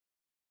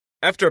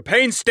After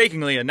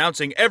painstakingly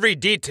announcing every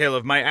detail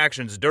of my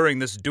actions during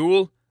this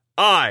duel,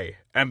 I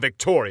am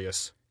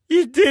victorious.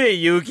 You did it,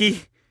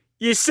 Yugi.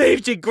 You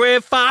saved your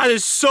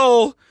grandfather's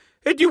soul,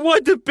 and you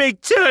won the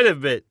big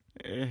tournament.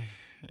 You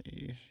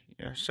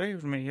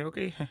saved me,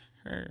 Yugi.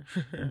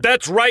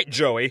 That's right,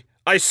 Joey.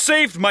 I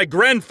saved my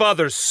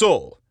grandfather's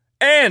soul,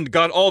 and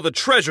got all the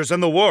treasures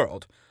in the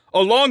world,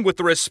 along with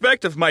the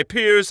respect of my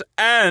peers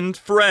and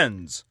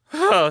friends.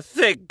 Oh,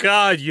 thank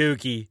God,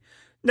 Yugi.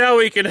 Now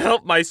we can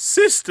help my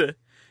sister.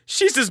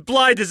 She's as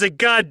blind as a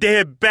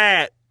goddamn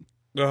bat.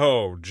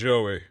 Oh,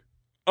 Joey.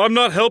 I'm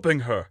not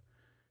helping her.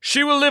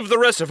 She will live the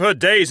rest of her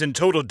days in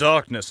total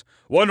darkness,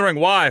 wondering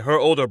why her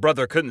older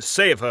brother couldn't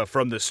save her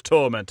from this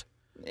torment.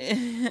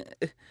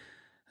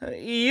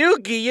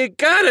 Yugi, you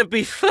gotta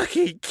be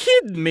fucking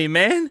kidding me,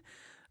 man.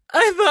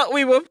 I thought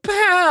we were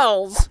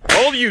pals.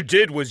 All you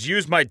did was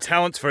use my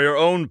talents for your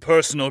own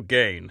personal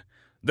gain.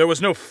 There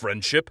was no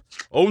friendship,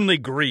 only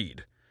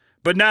greed.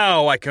 But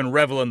now I can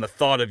revel in the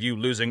thought of you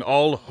losing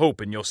all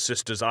hope in your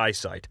sister's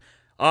eyesight.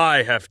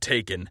 I have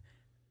taken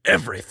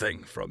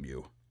everything from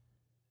you.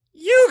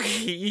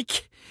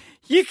 Yugi,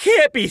 you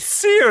can't be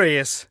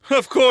serious.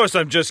 Of course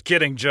I'm just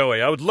kidding,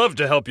 Joey. I would love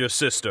to help your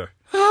sister.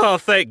 Oh,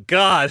 thank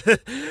God.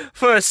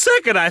 For a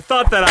second I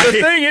thought that The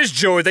thing is,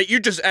 Joey, that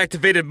you just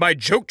activated my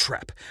joke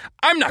trap.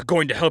 I'm not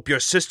going to help your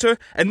sister,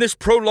 and this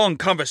prolonged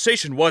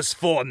conversation was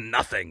for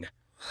nothing.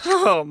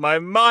 Oh, my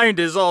mind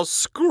is all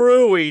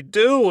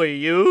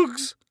screwy-dooey,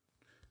 Yugs.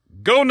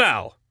 Go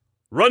now.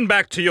 Run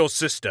back to your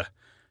sister.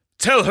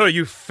 Tell her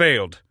you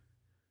failed.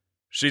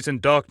 She's in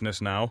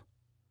darkness now,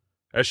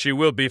 as she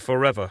will be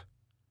forever.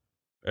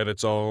 And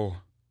it's all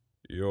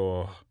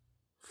your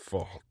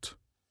fault.